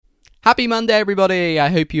Happy Monday, everybody. I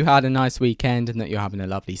hope you had a nice weekend and that you're having a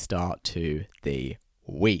lovely start to the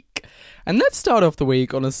week. And let's start off the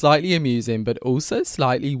week on a slightly amusing but also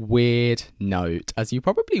slightly weird note, as you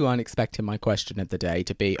probably weren't expecting my question of the day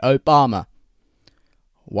to be, Obama,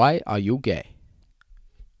 why are you gay?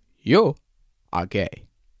 You are gay.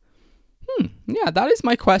 Yeah, that is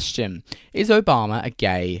my question. Is Obama a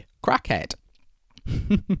gay crackhead?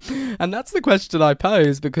 And that's the question I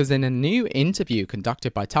pose because in a new interview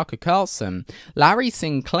conducted by Tucker Carlson, Larry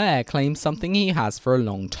Sinclair claims something he has for a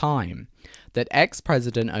long time, that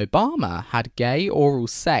ex-President Obama had gay oral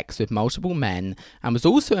sex with multiple men and was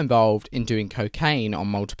also involved in doing cocaine on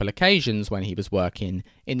multiple occasions when he was working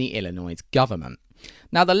in the Illinois government.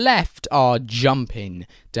 Now, the left are jumping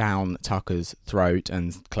down Tucker's throat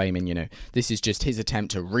and claiming, this is just his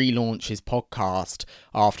attempt to relaunch his podcast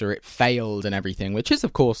after it failed and everything, which is,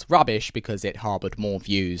 of course, rubbish because it harboured more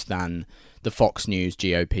views than the Fox News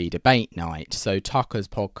GOP debate night. So Tucker's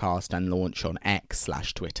podcast and launch on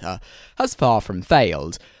X/Twitter has far from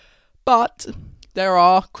failed. But there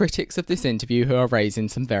are critics of this interview who are raising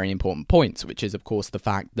some very important points, which is, of course, the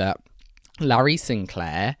fact that Larry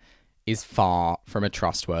Sinclair is far from a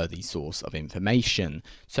trustworthy source of information.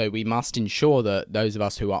 So we must ensure that those of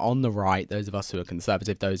us who are on the right, those of us who are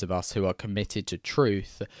conservative, those of us who are committed to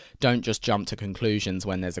truth, don't just jump to conclusions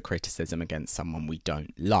when there's a criticism against someone we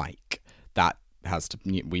don't like.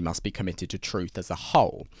 We must be committed to truth as a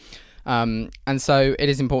whole. And so it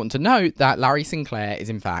is important to note that Larry Sinclair is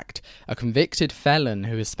in fact a convicted felon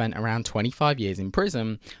who has spent around 25 years in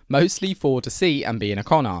prison, mostly for deceit and being a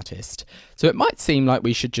con artist. So it might seem like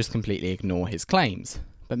we should just completely ignore his claims,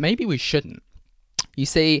 but maybe we shouldn't. You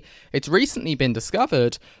see, it's recently been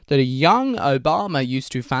discovered that a young Obama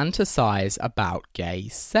used to fantasize about gay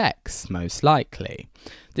sex, most likely.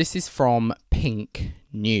 This is from Pink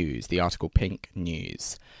News, the article Pink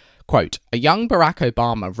News. Quote, a young Barack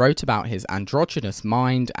Obama wrote about his androgynous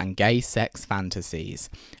mind and gay sex fantasies.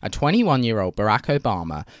 A 21-year-old Barack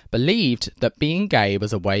Obama believed that being gay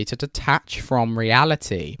was a way to detach from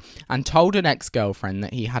reality and told an ex-girlfriend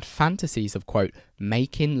that he had fantasies of, quote,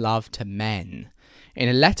 making love to men. In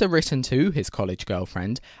a letter written to his college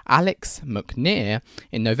girlfriend, Alex McNear,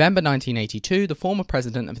 in November 1982, the former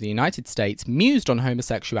president of the United States mused on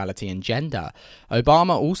homosexuality and gender.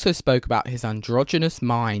 Obama also spoke about his androgynous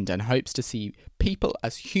mind and hopes to see people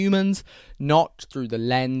as humans, not through the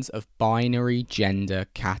lens of binary gender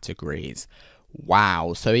categories.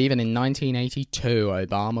 Wow, so even in 1982,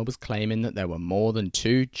 Obama was claiming that there were more than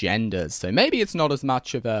two genders. So maybe it's not as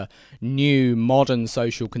much of a new modern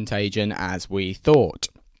social contagion as we thought.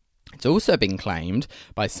 It's also been claimed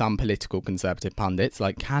by some political conservative pundits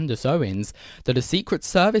like Candace Owens that a Secret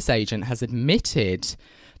Service agent has admitted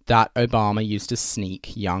that Obama used to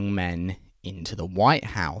sneak young men into the White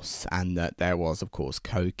House and that there was, of course,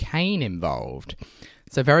 cocaine involved.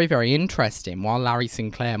 So very, very interesting. While Larry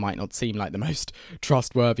Sinclair might not seem like the most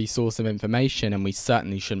trustworthy source of information, and we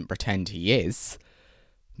certainly shouldn't pretend he is,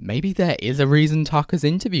 maybe there is a reason Tucker's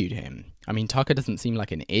interviewed him. I mean, Tucker doesn't seem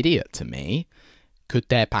like an idiot to me. Could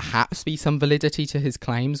there perhaps be some validity to his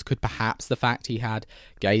claims? Could perhaps the fact he had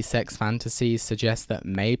gay sex fantasies suggest that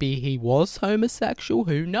maybe he was homosexual?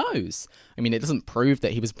 Who knows? I mean, it doesn't prove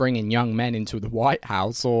that he was bringing young men into the White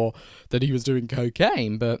House or that he was doing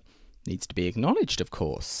cocaine, but needs to be acknowledged, of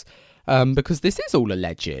course, because this is all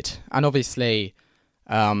alleged. And obviously,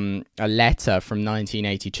 a letter from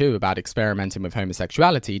 1982 about experimenting with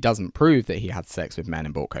homosexuality doesn't prove that he had sex with men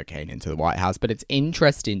and brought cocaine into the White House, but it's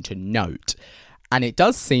interesting to note. And it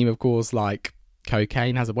does seem, of course, like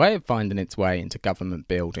cocaine has a way of finding its way into government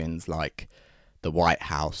buildings like the White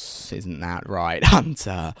House. Isn't that right,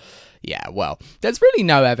 Hunter? Yeah, well, there's really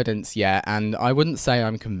no evidence yet, and I wouldn't say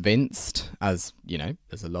I'm convinced, as,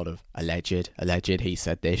 there's a lot of alleged, he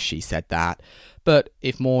said this, she said that. But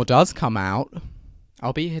if more does come out,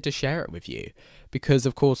 I'll be here to share it with you. Because,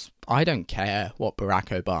 of course, I don't care what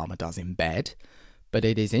Barack Obama does in bed, but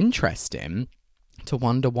it is interesting to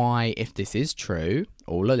wonder why, if this is true,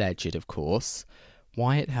 all alleged, of course,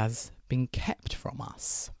 why it has been kept from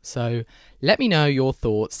us. So let me know your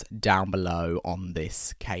thoughts down below on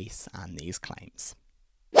this case and these claims.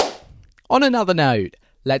 On another note,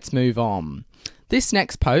 let's move on. This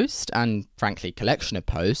next post, and frankly collection of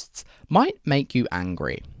posts, might make you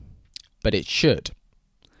angry. But it should.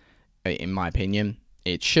 In my opinion,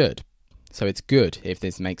 it should. So it's good if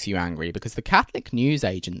this makes you angry, because the Catholic News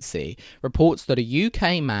Agency reports that a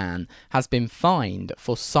UK man has been fined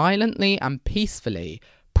for silently and peacefully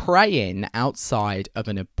praying outside of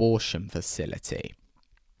an abortion facility.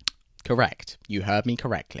 Correct. You heard me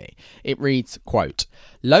correctly. It reads, quote,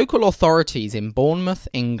 "Local authorities in Bournemouth,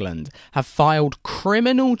 England, have filed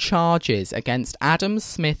criminal charges against Adam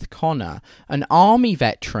Smith Connor, an army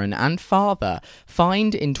veteran and father,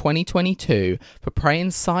 fined in 2022 for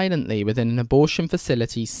praying silently within an abortion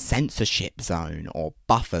facility censorship zone or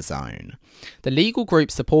buffer zone. The legal group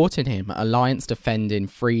supporting him, Alliance Defending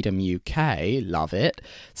Freedom UK, love it,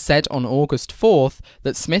 said on August 4th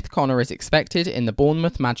that Smith Connor is expected in the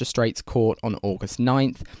Bournemouth Magistrates Court on August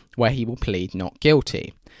 9th, where he will plead not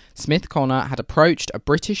guilty. Smith Connor had approached a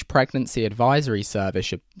British Pregnancy Advisory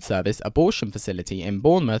Service abortion facility in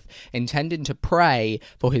Bournemouth, intending to pray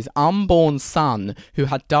for his unborn son who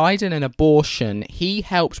had died in an abortion he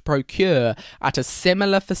helped procure at a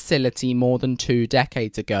similar facility more than 2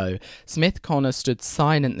 decades ago. Smith Connor stood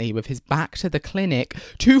silently with his back to the clinic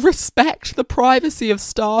to respect the privacy of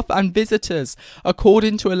staff and visitors,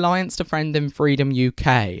 according to Alliance Defending Freedom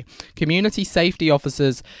UK. Community safety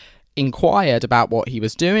officers inquired about what he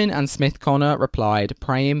was doing, and Smith Connor replied,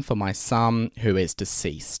 "Praying for my son who is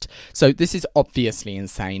deceased." So this is obviously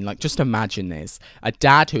insane. Like, just imagine this. A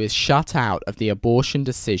dad who is shut out of the abortion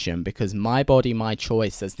decision because my body, my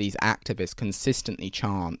choice, as these activists consistently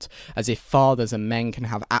chant, as if fathers and men can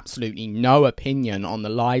have absolutely no opinion on the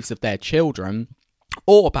lives of their children.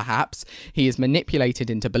 Or perhaps he is manipulated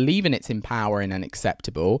into believing it's empowering and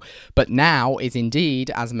acceptable, but now is indeed,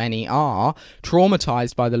 as many are,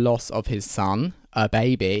 traumatized by the loss of his son, a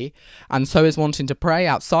baby, and so is wanting to pray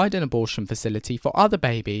outside an abortion facility for other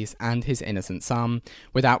babies and his innocent son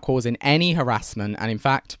without causing any harassment, and in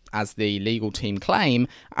fact, as the legal team claim,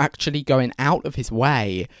 actually going out of his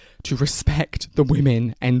way to respect the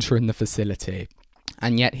women entering the facility.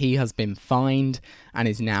 And yet he has been fined and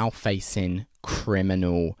is now facing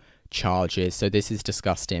criminal charges. So this is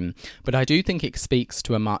disgusting. But I do think it speaks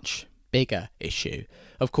to a much bigger issue.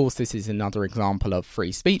 Of course, this is another example of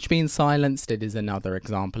free speech being silenced. It is another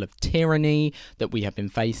example of tyranny that we have been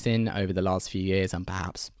facing over the last few years, and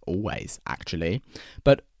perhaps always, actually.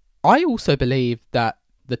 But I also believe that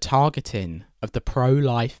the targeting of the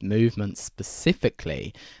pro-life movement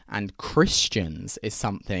specifically and Christians is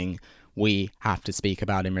something we have to speak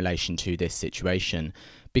about in relation to this situation,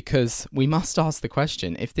 because we must ask the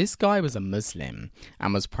question, if this guy was a Muslim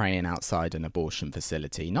and was praying outside an abortion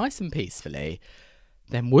facility nice and peacefully,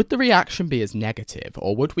 then would the reaction be as negative,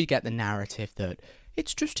 or would we get the narrative that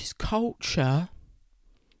it's just his culture?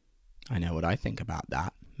 I know what I think about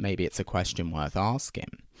that. Maybe it's a question worth asking.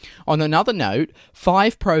 On another note,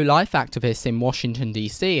 5 pro-life activists in Washington,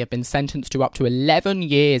 D.C. have been sentenced to up to 11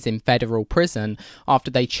 years in federal prison after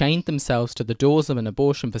they chained themselves to the doors of an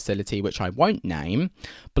abortion facility, which I won't name,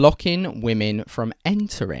 blocking women from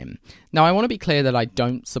entering. Now, I want to be clear that I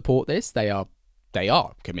don't support this. They are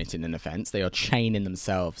committing an offence. They are chaining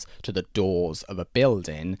themselves to the doors of a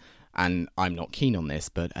building, and I'm not keen on this,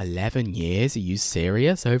 but 11 years? Are you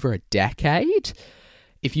serious? Over a decade?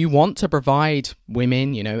 If you want to provide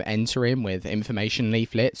women, entering with information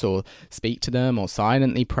leaflets or speak to them or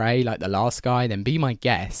silently pray like the last guy, then be my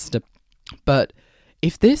guest. But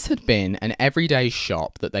if this had been an everyday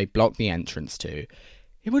shop that they blocked the entrance to,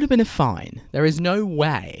 it would have been a fine. There is no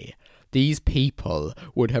way these people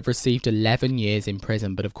would have received 11 years in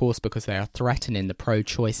prison, but of course, because they are threatening the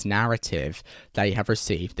pro-choice narrative, they have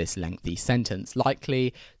received this lengthy sentence,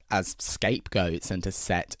 likely as scapegoats and to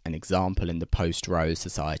set an example in the post-Roe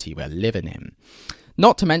society we're living in.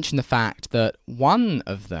 Not to mention the fact that one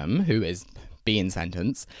of them, who is being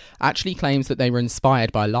sentenced, actually claims that they were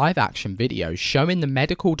inspired by live-action videos showing the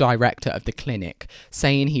medical director of the clinic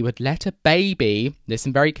saying he would let a baby,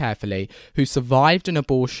 listen very carefully, who survived an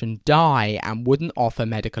abortion die and wouldn't offer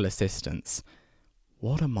medical assistance.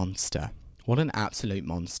 What a monster. What an absolute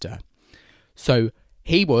monster. So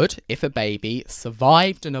he would, if a baby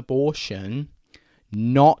survived an abortion,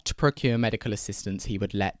 not procure medical assistance, he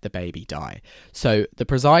would let the baby die. So the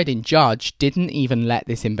presiding judge didn't even let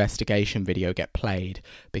this investigation video get played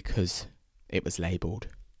because it was labelled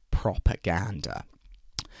propaganda.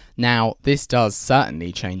 Now, this does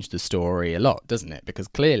certainly change the story a lot, doesn't it? Because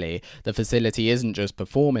clearly the facility isn't just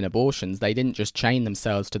performing abortions. They didn't just chain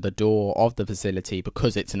themselves to the door of the facility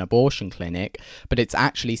because it's an abortion clinic, but it's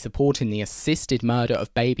actually supporting the assisted murder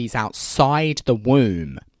of babies outside the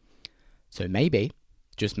womb. So maybe,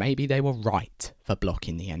 just maybe, they were right for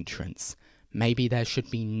blocking the entrance. Maybe there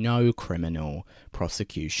should be no criminal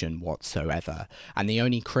prosecution whatsoever, and the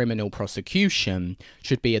only criminal prosecution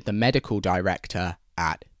should be at the medical director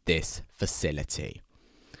at this facility.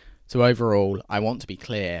 So overall, I want to be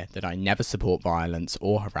clear that I never support violence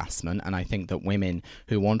or harassment, and I think that women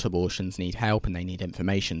who want abortions need help and they need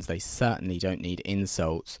information. They certainly don't need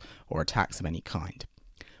insults or attacks of any kind.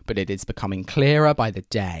 But it is becoming clearer by the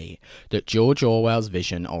day that George Orwell's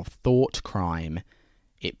vision of thought crime,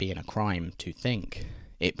 it being a crime to think,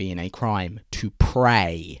 it being a crime to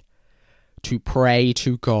pray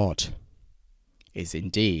to God, is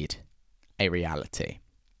indeed a reality.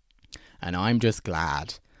 And I'm just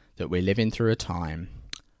glad that we're living through a time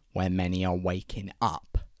where many are waking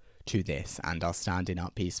up to this and are standing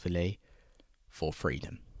up peacefully for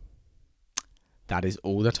freedom. That is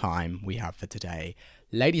all the time we have for today,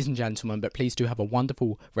 ladies and gentlemen, but please do have a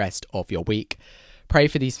wonderful rest of your week. Pray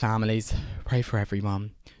for these families, pray for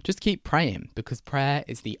everyone. Just keep praying, because prayer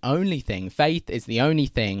is the only thing, faith is the only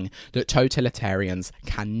thing that totalitarians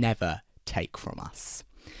can never take from us.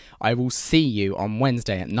 I will see you on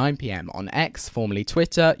Wednesday at 9 p.m. on X, formerly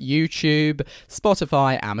Twitter, YouTube,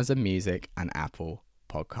 Spotify, Amazon Music, and Apple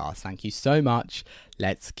Podcasts. Thank you so much.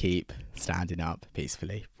 Let's keep standing up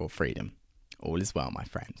peacefully for freedom. All is well, my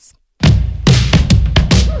friends.